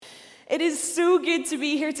It is so good to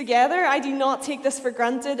be here together. I do not take this for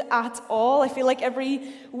granted at all. I feel like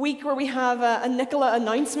every week where we have a Nicola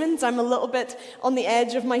announcement, I'm a little bit on the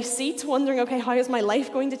edge of my seat, wondering, okay, how is my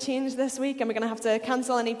life going to change this week? Am I going to have to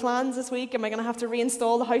cancel any plans this week? Am I going to have to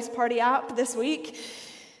reinstall the House Party app this week?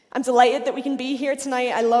 I'm delighted that we can be here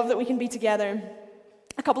tonight. I love that we can be together.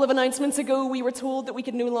 A couple of announcements ago, we were told that we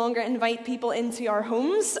could no longer invite people into our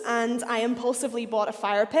homes, and I impulsively bought a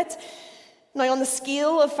fire pit. Now, on the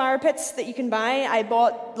scale of fire pits that you can buy, I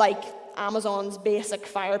bought, Amazon's basic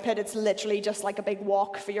fire pit. It's literally just like a big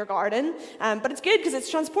wok for your garden. But it's good because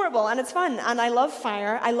it's transportable and it's fun. And I love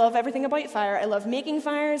fire. I love everything about fire. I love making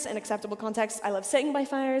fires in acceptable contexts. I love sitting by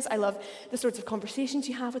fires. I love the sorts of conversations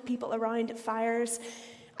you have with people around fires.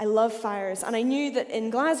 I love fires. And I knew that in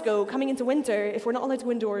Glasgow, coming into winter, if we're not allowed to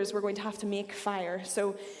go indoors, we're going to have to make fire.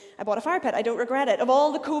 So I bought a fire pit. I don't regret it. Of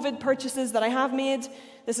all the COVID purchases that I have made,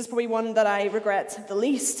 this is probably one that I regret the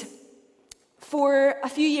least. For a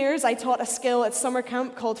few years, I taught a skill at summer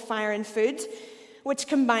camp called Fire and Food, which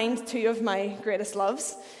combined two of my greatest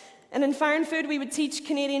loves. And in Fire and Food, we would teach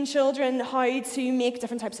Canadian children how to make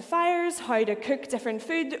different types of fires, how to cook different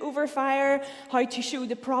food over fire, how to show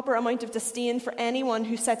the proper amount of disdain for anyone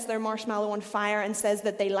who sets their marshmallow on fire and says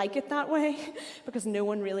that they like it that way, because no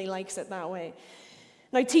one really likes it that way.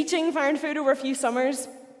 Now, teaching Fire and Food over a few summers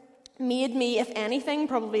made me, if anything,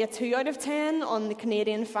 probably a 2 out of 10 on the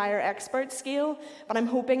Canadian Fire Expert scale, but I'm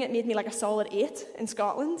hoping it made me like a solid 8 in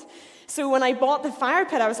Scotland. So when I bought the fire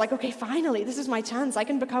pit, I was like, okay, finally, this is my chance. I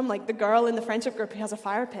can become like the girl in the friendship group who has a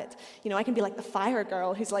fire pit. You know, I can be like the fire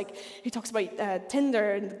girl who talks about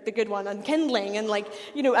Tinder, and the good one, and kindling, and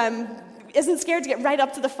isn't scared to get right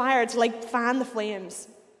up to the fire to fan the flames.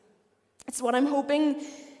 It's what I'm hoping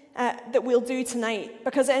that we'll do tonight,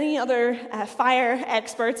 because any other fire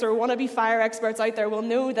experts or wannabe fire experts out there will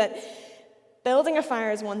know that building a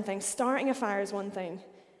fire is one thing, starting a fire is one thing,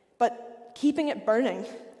 but keeping it burning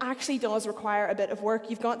actually does require a bit of work.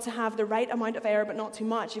 You've got to have the right amount of air, but not too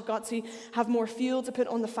much. You've got to have more fuel to put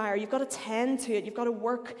on the fire. You've got to tend to it. You've got to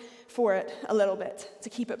work for it a little bit to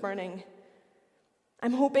keep it burning.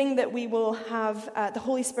 I'm hoping that we will have the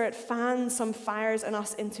Holy Spirit fan some fires in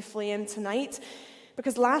us into flame tonight.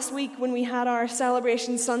 Because last week when we had our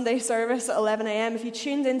Celebration Sunday service at 11 a.m., if you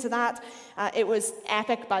tuned into that, it was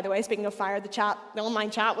epic, by the way. Speaking of fire, the online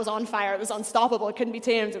chat was on fire. It was unstoppable. It couldn't be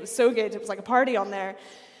tamed. It was so good. It was like a party on there.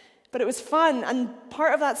 But it was fun. And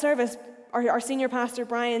part of that service, our senior pastor,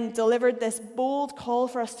 Brian, delivered this bold call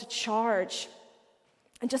for us to charge.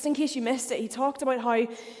 And just in case you missed it, he talked about how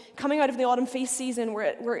coming out of the autumn feast season,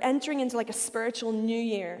 we're entering into a spiritual new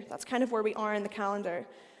year. That's kind of where we are in the calendar.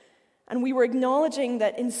 And we were acknowledging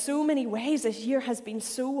that in so many ways this year has been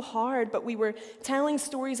so hard, but we were telling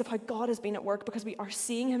stories of how God has been at work because we are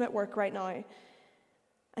seeing him at work right now.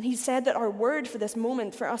 And he said that our word for this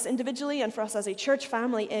moment, for us individually and for us as a church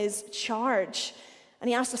family, is charge. And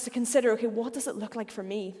he asked us to consider, okay, what does it look like for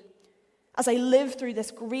me? As I live through this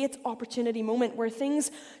great opportunity moment where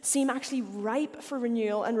things seem actually ripe for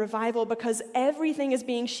renewal and revival because everything is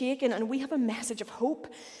being shaken and we have a message of hope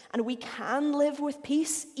and we can live with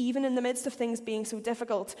peace even in the midst of things being so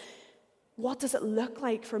difficult. What does it look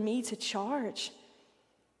like for me to charge?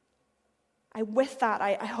 I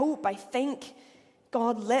hope, I think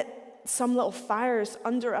God lit some little fires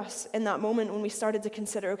under us in that moment when we started to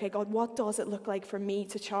consider, okay, God, what does it look like for me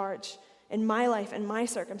to charge? In my life, in my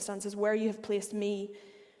circumstances, where you have placed me.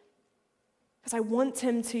 Because I want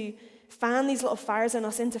him to fan these little fires in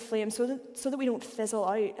us into flame so that we don't fizzle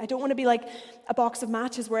out. I don't want to be like a box of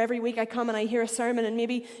matches where every week I come and I hear a sermon and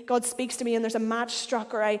maybe God speaks to me and there's a match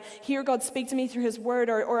struck, or I hear God speak to me through his word,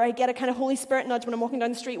 or I get a kind of Holy Spirit nudge when I'm walking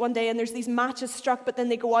down the street one day and there's these matches struck, but then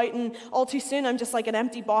they go out and all too soon I'm just like an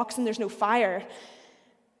empty box and there's no fire.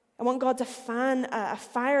 I want God to fan a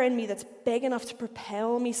fire in me that's big enough to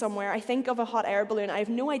propel me somewhere. I think of a hot air balloon. I have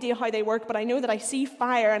no idea how they work, but I know that I see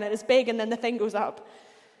fire and it is big and then the thing goes up.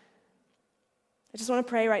 I just want to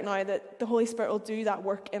pray right now that the Holy Spirit will do that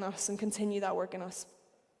work in us and continue that work in us.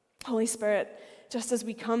 Holy Spirit, just as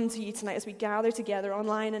we come to you tonight, as we gather together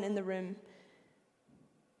online and in the room,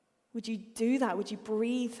 would you do that? Would you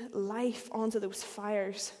breathe life onto those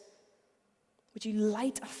fires? Would you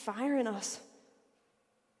light a fire in us?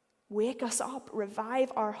 Wake us up,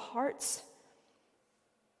 revive our hearts.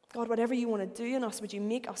 God, whatever you want to do in us, would you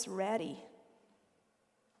make us ready?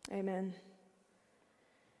 Amen.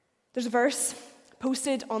 There's a verse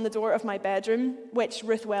posted on the door of my bedroom, which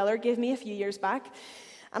Ruth Weller gave me a few years back.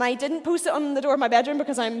 And I didn't post it on the door of my bedroom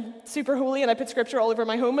because I'm super holy and I put scripture all over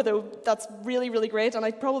my home, although that's really, really great, and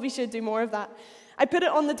I probably should do more of that. I put it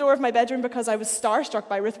on the door of my bedroom because I was starstruck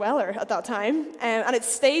by Ruth Weller at that time, and it's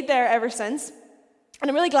stayed there ever since. And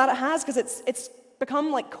I'm really glad it has, because it's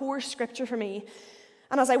become like core scripture for me.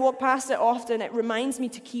 And as I walk past it often, it reminds me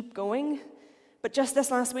to keep going. But just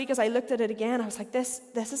this last week, as I looked at it again, I was like, this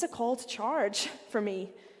is a call to charge for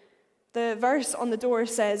me. The verse on the door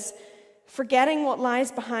says, "Forgetting what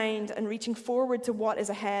lies behind and reaching forward to what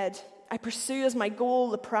is ahead, I pursue as my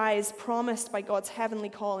goal the prize promised by God's heavenly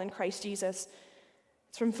call in Christ Jesus."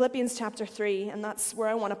 It's from Philippians chapter 3, and that's where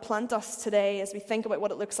I want to plant us today as we think about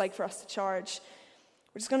what it looks like for us to charge.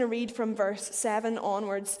 We're just going to read from verse 7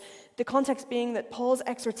 onwards, the context being that Paul's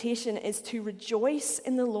exhortation is to rejoice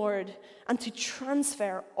in the Lord and to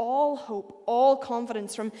transfer all hope, all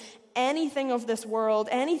confidence from anything of this world,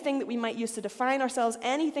 anything that we might use to define ourselves,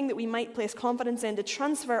 anything that we might place confidence in, to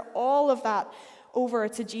transfer all of that over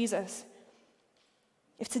to Jesus.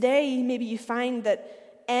 If today maybe you find that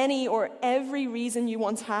any or every reason you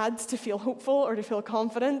once had to feel hopeful or to feel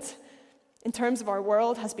confident in terms of our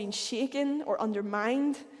world has been shaken or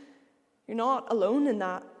undermined, you're not alone in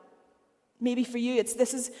that. Maybe for you, it's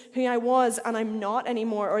this is who I was and I'm not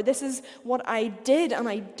anymore, or this is what I did and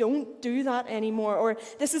I don't do that anymore, or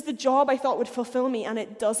this is the job I thought would fulfill me and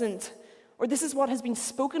it doesn't, or this is what has been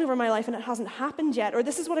spoken over my life and it hasn't happened yet, or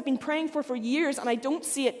this is what I've been praying for years and I don't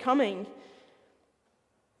see it coming.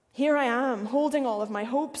 Here I am, holding all of my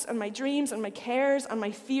hopes and my dreams and my cares and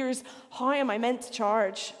my fears. How am I meant to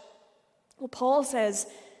charge? Well, Paul says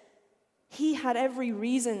he had every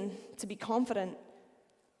reason to be confident.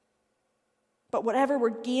 But whatever were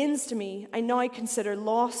gains to me, I now consider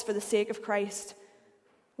loss for the sake of Christ.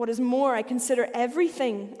 What is more, I consider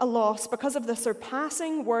everything a loss because of the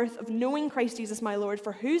surpassing worth of knowing Christ Jesus my Lord,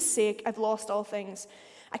 for whose sake I've lost all things.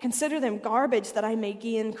 I consider them garbage that I may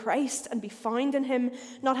gain Christ and be found in him,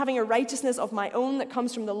 not having a righteousness of my own that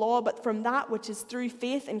comes from the law, but from that which is through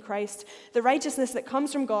faith in Christ, the righteousness that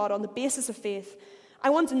comes from God on the basis of faith.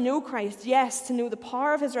 I want to know Christ, yes, to know the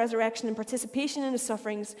power of his resurrection and participation in his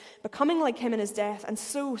sufferings, becoming like him in his death, and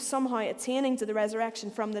so somehow attaining to the resurrection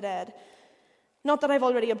from the dead. Not that I've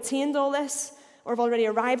already obtained all this, or have already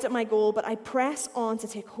arrived at my goal, but I press on to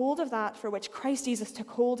take hold of that for which Christ Jesus took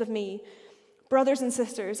hold of me. Brothers and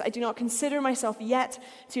sisters, I do not consider myself yet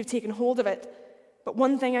to have taken hold of it. But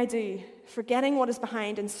one thing I do, forgetting what is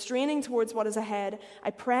behind and straining towards what is ahead,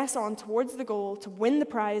 I press on towards the goal to win the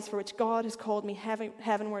prize for which God has called me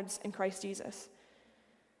heavenwards in Christ Jesus.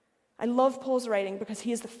 I love Paul's writing because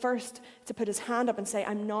he is the first to put his hand up and say,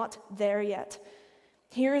 I'm not there yet.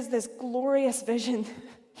 Here is this glorious vision.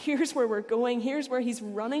 Here's where we're going. Here's where he's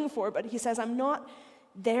running for. But he says, I'm not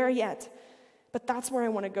there yet. But that's where I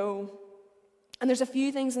want to go. And there's a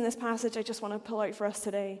few things in this passage I just want to pull out for us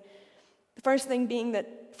today. The first thing being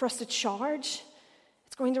that for us to charge,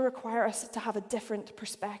 it's going to require us to have a different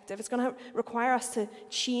perspective. It's going to require us to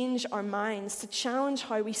change our minds, to challenge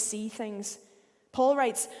how we see things. Paul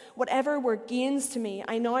writes, whatever were gains to me,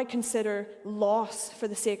 I now consider loss for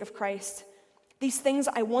the sake of Christ. These things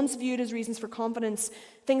I once viewed as reasons for confidence,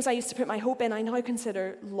 things I used to put my hope in, I now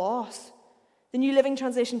consider loss. The New Living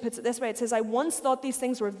Translation puts it this way. It says, I once thought these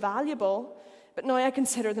things were valuable, but now I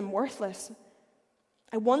consider them worthless.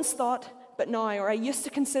 I once thought, but now, or I used to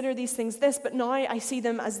consider these things this, but now I see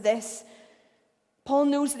them as this. Paul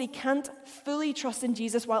knows that he can't fully trust in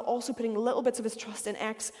Jesus while also putting little bits of his trust in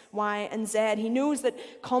X, Y, and Z. He knows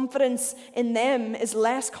that confidence in them is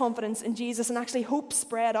less confidence in Jesus, and actually hope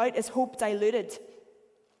spread out is hope diluted.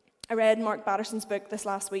 I read Mark Batterson's book this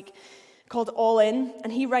last week called All In,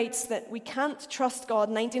 and he writes that we can't trust God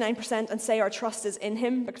 99% and say our trust is in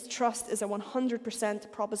him, because trust is a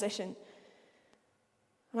 100% proposition.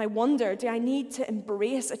 And I wonder, do I need to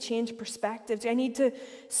embrace a change of perspective? Do I need to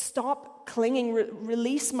stop clinging,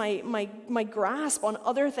 release my grasp on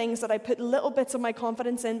other things that I put little bits of my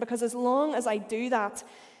confidence in? Because as long as I do that,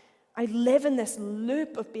 I live in this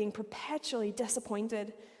loop of being perpetually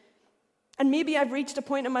disappointed. And maybe I've reached a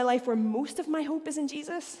point in my life where most of my hope is in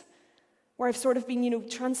Jesus, where I've sort of been,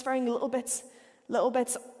 transferring little bits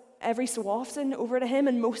every so often over to him,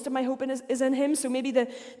 and most of my hope is in him. So maybe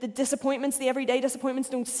the disappointments, the everyday disappointments,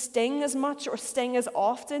 don't sting as much or sting as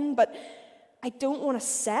often, but I don't want to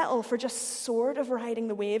settle for just sort of riding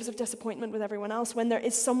the waves of disappointment with everyone else when there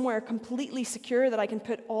is somewhere completely secure that I can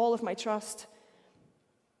put all of my trust.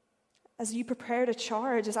 As you prepare to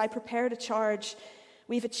charge, as I prepare to charge,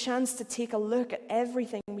 we have a chance to take a look at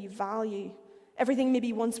everything we value. Everything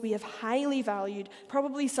maybe once we have highly valued,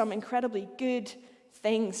 probably some incredibly good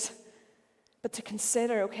things. But to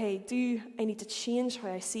consider, okay, do I need to change how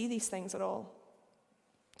I see these things at all?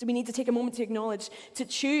 Do we need to take a moment to acknowledge, to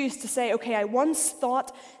choose to say, okay, I once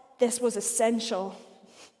thought this was essential.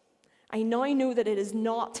 I now know that it is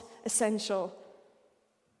not essential.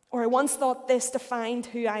 Or I once thought this defined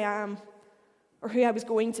who I am or who I was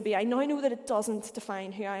going to be. I now know that it doesn't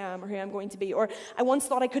define who I am or who I'm going to be. Or I once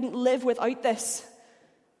thought I couldn't live without this.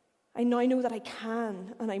 I now know that I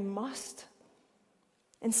can and I must.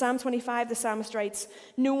 In Psalm 25, the psalmist writes,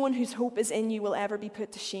 "No one whose hope is in you will ever be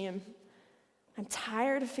put to shame." I'm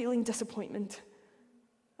tired of feeling disappointment.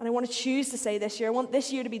 And I want to choose to say this year, I want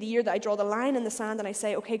this year to be the year that I draw the line in the sand and I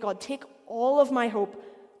say, okay, God, take all of my hope,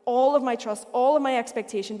 all of my trust, all of my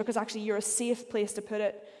expectation, because actually you're a safe place to put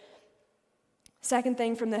it. Second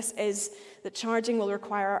thing from this is that charging will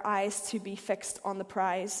require our eyes to be fixed on the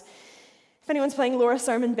prize. If anyone's playing Laura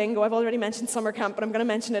Sermon Bingo, I've already mentioned summer camp, but I'm going to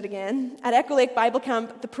mention it again. At Echo Lake Bible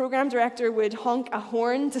Camp, the program director would honk a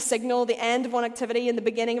horn to signal the end of one activity and the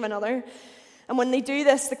beginning of another. And when they do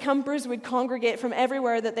this, the campers would congregate from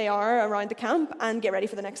everywhere that they are around the camp and get ready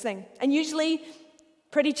for the next thing. And usually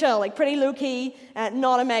pretty chill, like pretty low-key,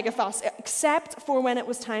 not a mega fuss, except for when it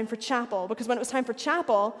was time for chapel. Because when it was time for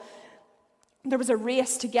chapel, there was a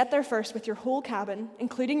race to get there first with your whole cabin,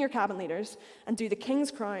 including your cabin leaders, and do the King's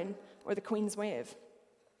Crown or the Queen's Wave.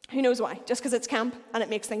 Who knows why? Just because it's camp and it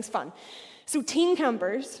makes things fun. So teen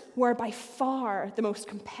campers were by far the most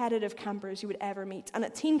competitive campers you would ever meet. And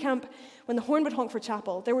at teen camp, when the horn would honk for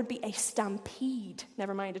chapel, there would be a stampede,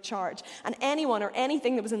 never mind a charge. And anyone or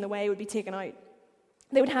anything that was in the way would be taken out.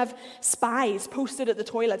 They would have spies posted at the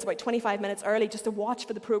toilets about 25 minutes early just to watch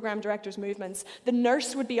for the program director's movements. The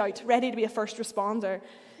nurse would be out, ready to be a first responder.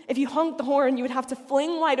 If you honked the horn, you would have to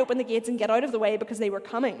fling wide open the gates and get out of the way because they were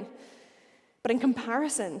coming. But in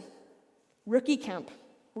comparison, rookie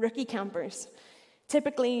campers,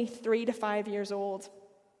 typically 3 to 5 years old,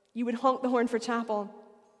 you would honk the horn for chapel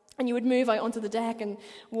and you would move out onto the deck and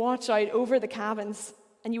watch out over the cabins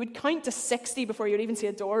and you would count to 60 before you would even see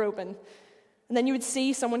a door open. And then you would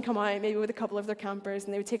see someone come out, maybe with a couple of their campers,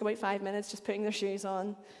 and they would take about 5 minutes just putting their shoes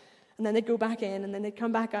on. And then they'd go back in, and then they'd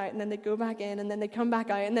come back out, and then they'd go back in, and then they'd come back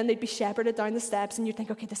out, and then they'd be shepherded down the steps, and you'd think,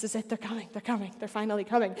 okay, this is it, they're coming, they're finally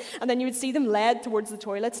coming. And then you would see them led towards the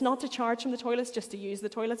toilets, not to charge from the toilets, just to use the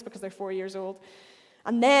toilets because they're 4 years old.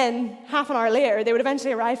 And then, half an hour later, they would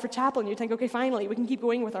eventually arrive for chapel, and you'd think, okay, finally, we can keep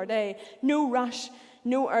going with our day. No rush,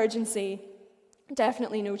 no urgency,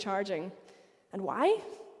 definitely no charging. And why?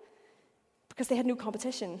 Because they had no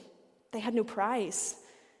competition. They had no prize.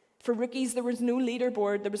 For rookies, there was no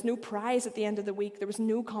leaderboard. There was no prize at the end of the week. There was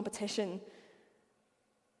no competition.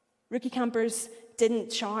 Rookie campers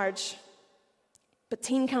didn't charge. But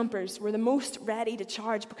teen campers were the most ready to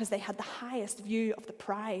charge because they had the highest view of the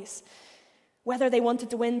prize. Whether they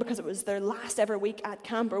wanted to win because it was their last ever week at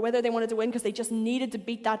camp, or whether they wanted to win because they just needed to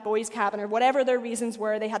beat that boys' cabin, or whatever their reasons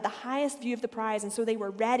were, they had the highest view of the prize, and so they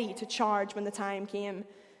were ready to charge when the time came.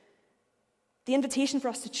 The invitation for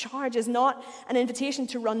us to charge is not an invitation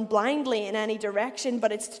to run blindly in any direction,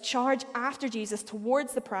 but it's to charge after Jesus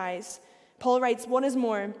towards the prize. Paul writes, "What is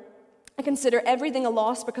more, I consider everything a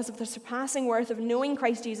loss because of the surpassing worth of knowing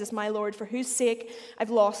Christ Jesus my Lord, for whose sake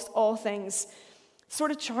I've lost all things." The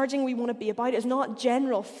sort of charging we want to be about is not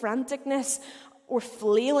general franticness or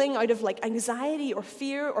flailing out of anxiety or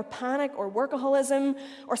fear or panic or workaholism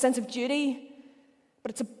or sense of duty,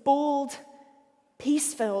 but it's a bold,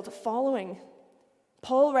 peace-filled following.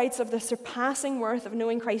 Paul writes of the surpassing worth of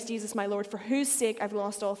knowing Christ Jesus my Lord, for whose sake I've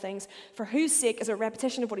lost all things. For whose sake is a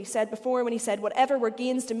repetition of what he said before when he said, whatever were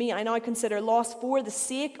gains to me, I now consider loss for the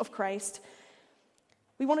sake of Christ.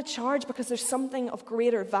 We want to charge because there's something of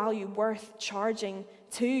greater value worth charging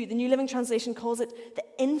to. The New Living Translation calls it the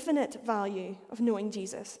infinite value of knowing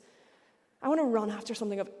Jesus. I want to run after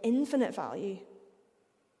something of infinite value.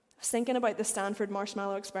 I was thinking about the Stanford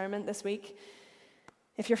marshmallow experiment this week.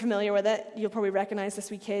 If you're familiar with it, you'll probably recognize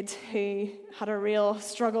this wee kid who had a real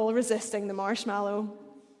struggle resisting the marshmallow.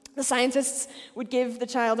 The scientists would give the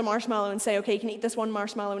child a marshmallow and say, okay, you can eat this one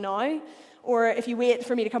marshmallow now, or if you wait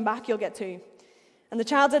for me to come back, you'll get two. And the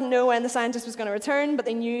child didn't know when the scientist was going to return, but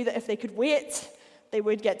they knew that if they could wait, they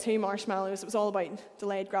would get 2 marshmallows. It was all about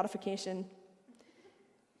delayed gratification.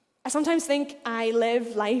 I sometimes think I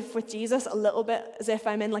live life with Jesus a little bit as if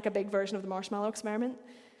I'm in a big version of the marshmallow experiment.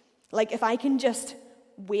 If I can just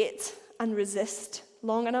wait and resist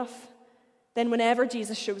long enough, then whenever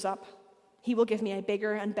Jesus shows up, he will give me a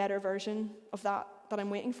bigger and better version of that I'm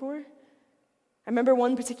waiting for. I remember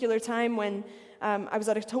one particular time when I was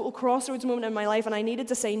at a total crossroads moment in my life and I needed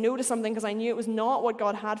to say no to something because I knew it was not what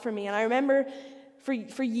God had for me. And I remember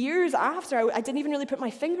for years after, I didn't even really put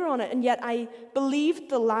my finger on it, and yet I believed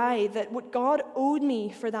the lie that what God owed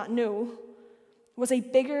me for that no was a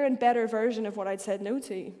bigger and better version of what I'd said no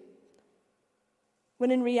to. When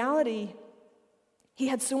in reality, he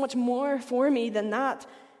had so much more for me than that.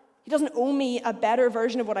 He doesn't owe me a better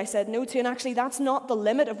version of what I said no to. And actually, that's not the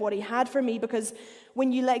limit of what he had for me, because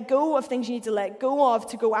when you let go of things you need to let go of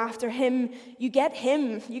to go after him. You get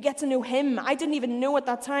to know him. I didn't even know at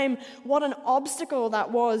that time what an obstacle that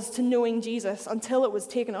was to knowing Jesus until it was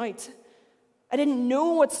taken out. I didn't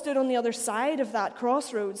know what stood on the other side of that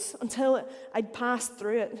crossroads until I'd passed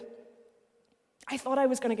through it. I thought I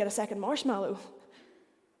was going to get a second marshmallow,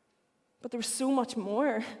 but there was so much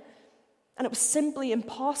more. And it was simply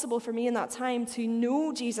impossible for me in that time to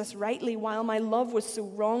know Jesus rightly while my love was so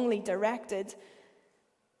wrongly directed.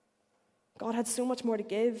 God had so much more to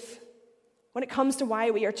give. When it comes to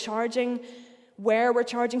why we are charging, where we're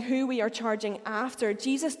charging, who we are charging after,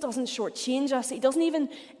 Jesus doesn't shortchange us. He doesn't even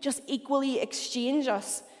just equally exchange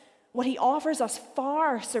us. What he offers us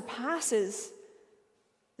far surpasses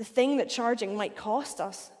the thing that charging might cost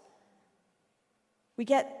us. We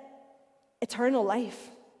get eternal life.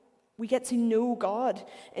 We get to know God.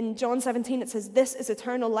 In John 17, it says, "This is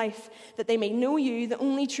eternal life, that they may know you, the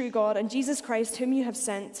only true God, and Jesus Christ, whom you have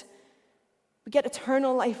sent." We get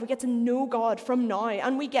eternal life. We get to know God from now,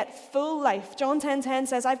 and we get full life. John 10:10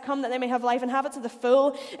 says, "I've come that they may have life and have it to the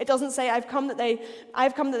full." It doesn't say, I've come that they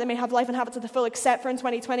may have life and have it to the full, except for in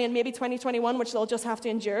 2020 and maybe 2021, which they'll just have to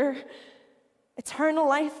endure. Eternal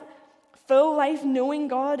life, full life, knowing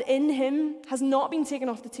God in him has not been taken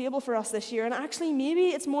off the table for us this year. And actually, maybe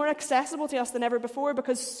it's more accessible to us than ever before,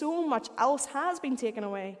 because so much else has been taken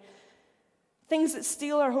away. Things that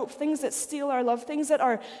steal our hope, things that steal our love, things that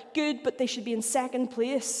are good, but they should be in second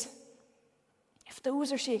place. If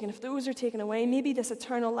those are shaken, if those are taken away, maybe this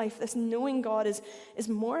eternal life, this knowing God is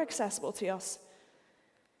more accessible to us.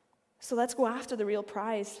 So let's go after the real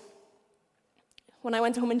prize. When I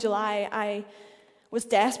went home in July, I was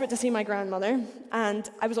desperate to see my grandmother, and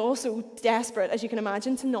I was also desperate, as you can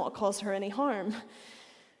imagine, to not cause her any harm.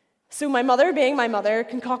 So my mother, being my mother,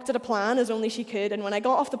 concocted a plan as only she could, and when I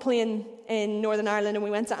got off the plane in Northern Ireland and we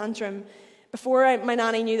went to Antrim, before my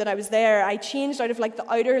nanny knew that I was there, I changed out of the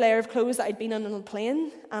outer layer of clothes that I'd been in on the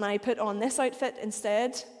plane, and I put on this outfit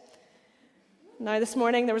instead. Now this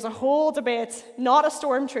morning there was a whole debate, not a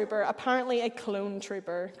stormtrooper, apparently a clone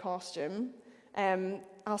trooper costume.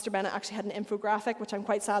 Alistair Bennett actually had an infographic, which I'm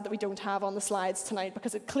quite sad that we don't have on the slides tonight,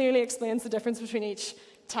 because it clearly explains the difference between each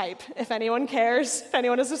type. If anyone cares, if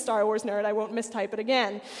anyone is a Star Wars nerd, I won't mistype it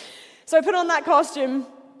again. So I put on that costume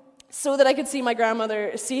so that I could see my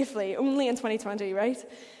grandmother safely, only in 2020, right?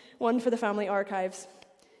 One for the family archives.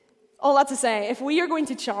 All that to say, if we are going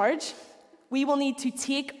to charge, we will need to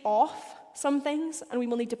take off some things, and we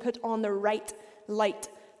will need to put on the right light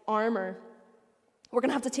armor. We're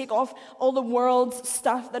going to have to take off all the world's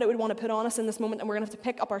stuff that it would want to put on us in this moment, and we're going to have to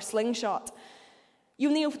pick up our slingshot. You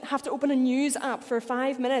only have to open a news app for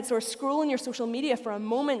 5 minutes or scroll on your social media for a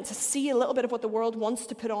moment to see a little bit of what the world wants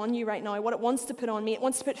to put on you right now, what it wants to put on me. It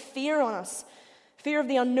wants to put fear on us. Fear of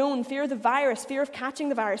the unknown, fear of the virus, fear of catching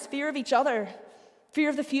the virus, fear of each other, fear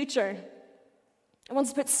of the future. It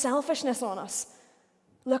wants to put selfishness on us.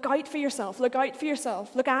 Look out for yourself, look out for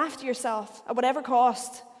yourself, look after yourself at whatever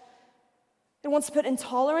cost. It wants to put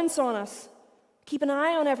intolerance on us. Keep an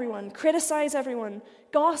eye on everyone, criticize everyone,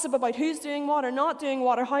 gossip about who's doing what or not doing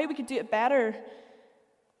what or how we could do it better.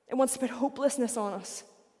 It wants to put hopelessness on us.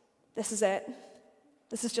 This is it.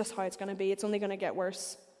 This is just how it's going to be. It's only going to get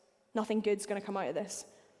worse. Nothing good's going to come out of this.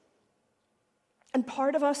 And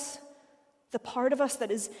part of us, the part of us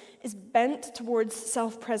that is bent towards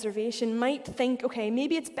self-preservation might think, okay,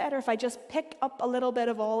 maybe it's better if I just pick up a little bit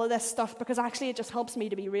of all of this stuff, because actually it just helps me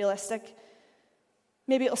to be realistic.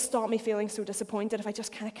 Maybe it'll stop me feeling so disappointed if I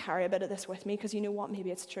just kind of carry a bit of this with me, because you know what,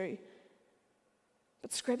 maybe it's true.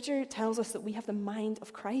 But Scripture tells us that we have the mind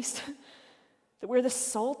of Christ, that we're the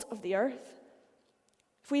salt of the earth.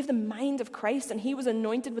 If we have the mind of Christ and he was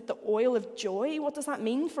anointed with the oil of joy, what does that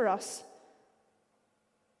mean for us?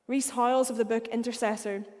 Rhys Howells of the book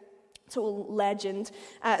Intercessor, total legend,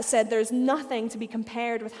 said, "There's nothing to be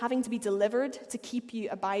compared with having to be delivered to keep you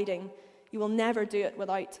abiding. You will never do it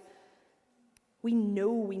without." We know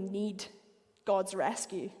we need God's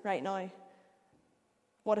rescue right now.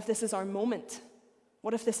 What if this is our moment?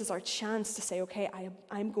 What if this is our chance to say, okay,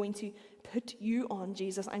 I'm going to put you on,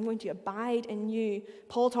 Jesus. I'm going to abide in you.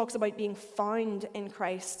 Paul talks about being found in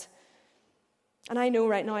Christ. And I know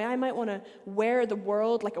right now I might want to wear the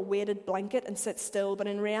world like a weighted blanket and sit still, but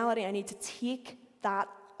in reality I need to take that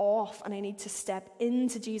off and I need to step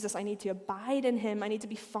into Jesus. I need to abide in him. I need to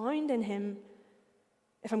be found in him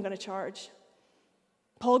if I'm going to charge.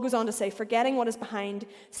 Paul goes on to say, "Forgetting what is behind,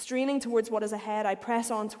 straining towards what is ahead, I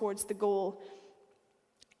press on towards the goal."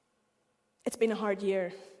 It's been a hard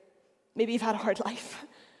year. Maybe you've had a hard life.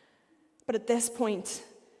 But at this point,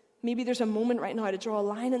 maybe there's a moment right now to draw a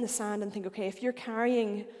line in the sand and think, okay, if you're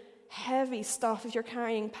carrying heavy stuff, if you're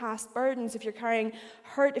carrying past burdens, if you're carrying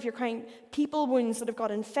hurt, if you're carrying people wounds that have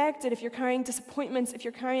got infected, if you're carrying disappointments, if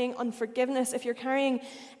you're carrying unforgiveness, if you're carrying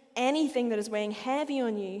anything that is weighing heavy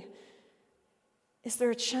on you, is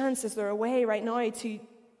there a chance, is there a way right now to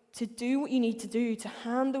do what you need to do, to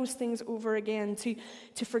hand those things over again, to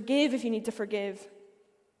forgive if you need to forgive,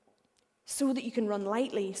 so that you can run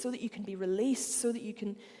lightly, so that you can be released, so that you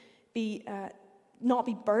can be not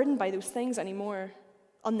be burdened by those things anymore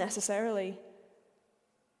unnecessarily.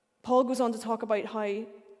 Paul goes on to talk about how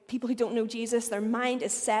people who don't know Jesus, their mind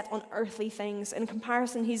is set on earthly things. In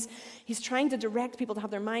comparison, he's trying to direct people to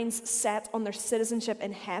have their minds set on their citizenship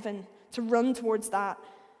in heaven, to run towards that.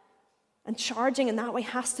 And charging in that way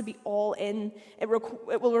has to be all in. It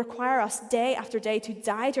will require us day after day to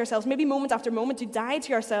die to ourselves, maybe moment after moment to die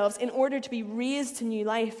to ourselves in order to be raised to new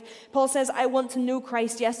life. Paul says, I want to know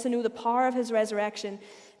Christ, yes, to know the power of his resurrection.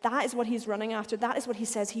 That is what he's running after. That is what he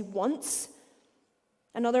says he wants.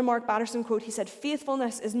 Another Mark Batterson quote, he said,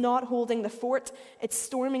 faithfulness is not holding the fort, it's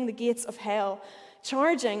storming the gates of hell.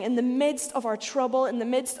 Charging in the midst of our trouble, in the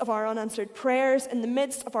midst of our unanswered prayers, in the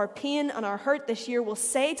midst of our pain and our hurt this year, will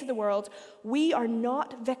say to the world, we are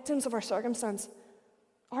not victims of our circumstance.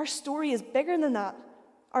 Our story is bigger than that.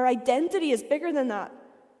 Our identity is bigger than that.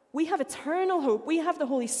 We have eternal hope. We have the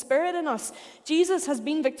Holy Spirit in us. Jesus has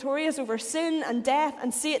been victorious over sin and death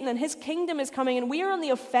and Satan, and his kingdom is coming, and we are on the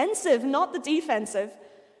offensive, not the defensive.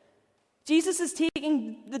 Jesus is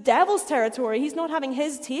taking the devil's territory. He's not having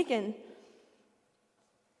his taken.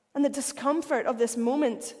 And the discomfort of this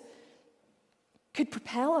moment could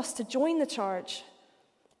propel us to join the charge,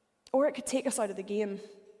 or it could take us out of the game.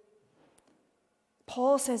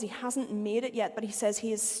 Paul says he hasn't made it yet, but he says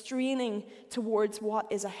he is straining towards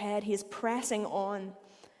what is ahead. He is pressing on.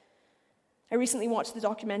 I recently watched the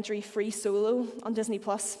documentary Free Solo on Disney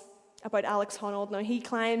Plus about Alex Honnold. Now, he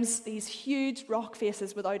climbs these huge rock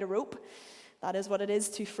faces without a rope. That is what it is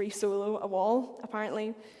to free solo a wall,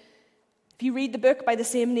 apparently. If you read the book by the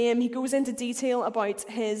same name, he goes into detail about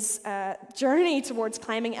his journey towards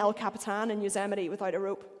climbing El Capitan in Yosemite without a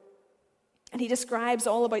rope. And he describes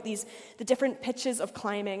all about the different pitches of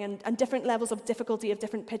climbing and different levels of difficulty of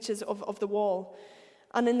different pitches of the wall.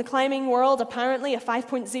 And in the climbing world, apparently, a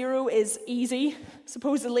 5.0 is easy,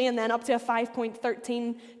 supposedly, and then up to a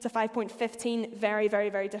 5.13 to 5.15, very, very,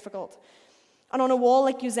 very difficult. And on a wall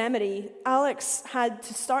like Yosemite, Alex had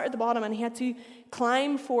to start at the bottom, and he had to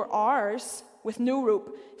climb for hours with no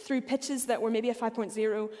rope through pitches that were maybe a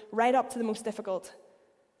 5.0 right up to the most difficult.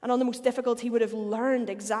 And on the most difficult, he would have learned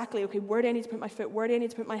exactly, okay, where do I need to put my foot? Where do I need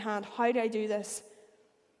to put my hand? How do I do this?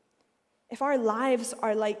 If our lives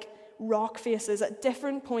are like rock faces at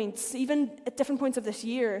different points, even at different points of this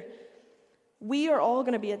year, we are all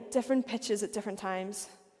going to be at different pitches at different times,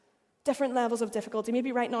 different levels of difficulty.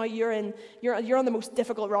 Maybe right now you're on the most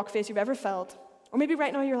difficult rock face you've ever felt. Or maybe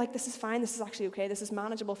right now you're like, this is fine, this is actually okay, this is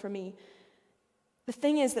manageable for me. The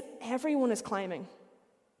thing is that everyone is climbing.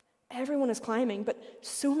 Everyone is climbing, but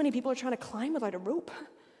so many people are trying to climb without a rope.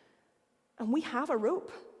 And we have a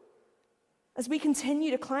rope. As we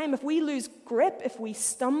continue to climb, if we lose grip, if we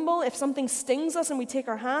stumble, if something stings us and we take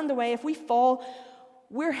our hand away, if we fall,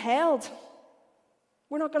 we're held.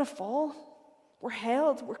 We're not going to fall. We're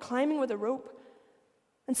held. We're climbing with a rope.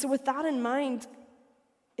 And so with that in mind,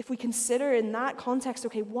 if we consider in that context,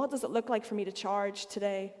 okay, what does it look like for me to charge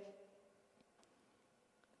today?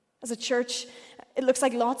 As a church, it looks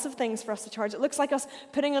like lots of things for us to charge. It looks like us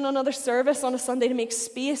putting on another service on a Sunday to make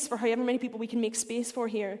space for however many people we can make space for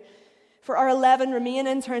here. For our 11 Remain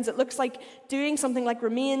interns, it looks like doing something like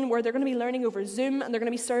Remain, where they're going to be learning over Zoom and they're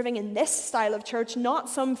going to be serving in this style of church, not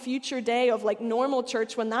some future day of like normal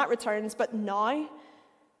church when that returns, but now.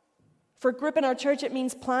 For a group in our church, it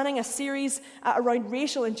means planning a series around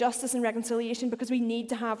racial injustice and reconciliation because we need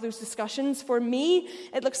to have those discussions. For me,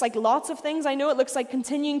 it looks like lots of things. I know it looks like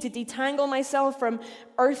continuing to detangle myself from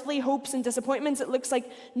earthly hopes and disappointments. It looks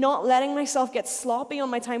like not letting myself get sloppy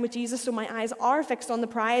on my time with Jesus so my eyes are fixed on the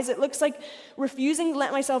prize. It looks like refusing to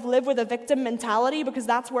let myself live with a victim mentality because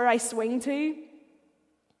that's where I swing to.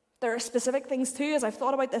 There are specific things too. As I've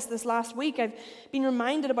thought about this last week, I've been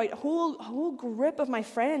reminded about a whole group of my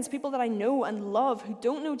friends, people that I know and love who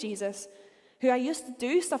don't know Jesus, who I used to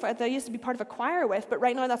do stuff with, that I used to be part of a choir with, but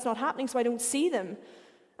right now that's not happening, so I don't see them.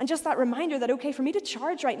 And just that reminder that, okay, for me to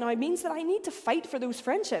charge right now means that I need to fight for those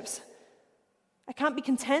friendships. I can't be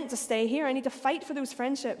content to stay here. I need to fight for those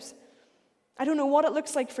friendships. I don't know what it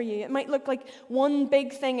looks like for you. It might look like one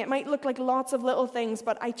big thing. It might look like lots of little things,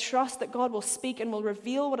 but I trust that God will speak and will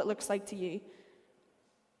reveal what it looks like to you.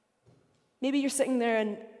 Maybe you're sitting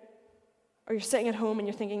there or you're sitting at home and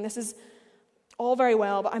you're thinking, this is all very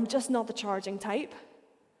well, but I'm just not the charging type.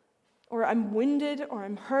 Or I'm wounded, or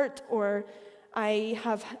I'm hurt, or I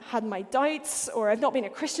have had my doubts, or I've not been a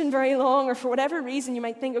Christian very long, or for whatever reason you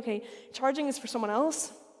might think, okay, charging is for someone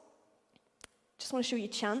else. Just want to show you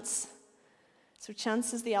Chance. So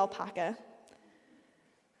Chance is the alpaca.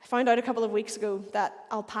 I found out a couple of weeks ago that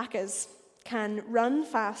alpacas can run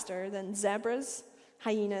faster than zebras,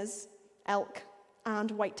 hyenas, elk,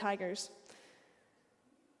 and white tigers.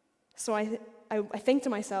 So I think to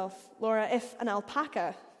myself, Laura, if an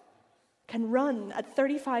alpaca can run at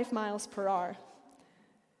 35 miles per hour,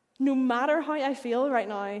 no matter how I feel right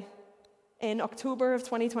now in October of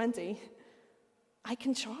 2020, I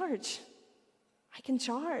can charge. I can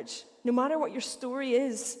charge. No matter what your story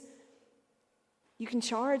is, you can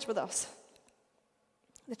charge with us.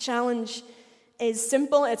 The challenge is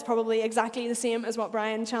simple. It's probably exactly the same as what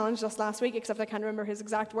Brian challenged us last week, except I can't remember his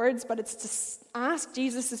exact words, but it's to ask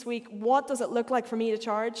Jesus this week, what does it look like for me to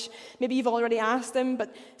charge? Maybe you've already asked him,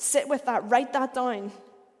 but sit with that, write that down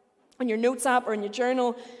on your notes app or in your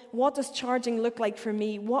journal. What does charging look like for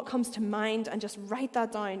me? What comes to mind? And just write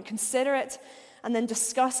that down. Consider it, and then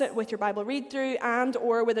discuss it with your Bible read-through and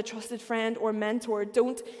or with a trusted friend or mentor.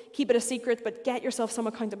 Don't keep it a secret, but get yourself some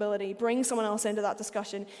accountability. Bring someone else into that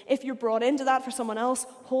discussion. If you're brought into that for someone else,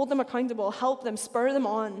 hold them accountable, help them, spur them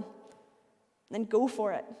on, and then go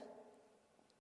for it.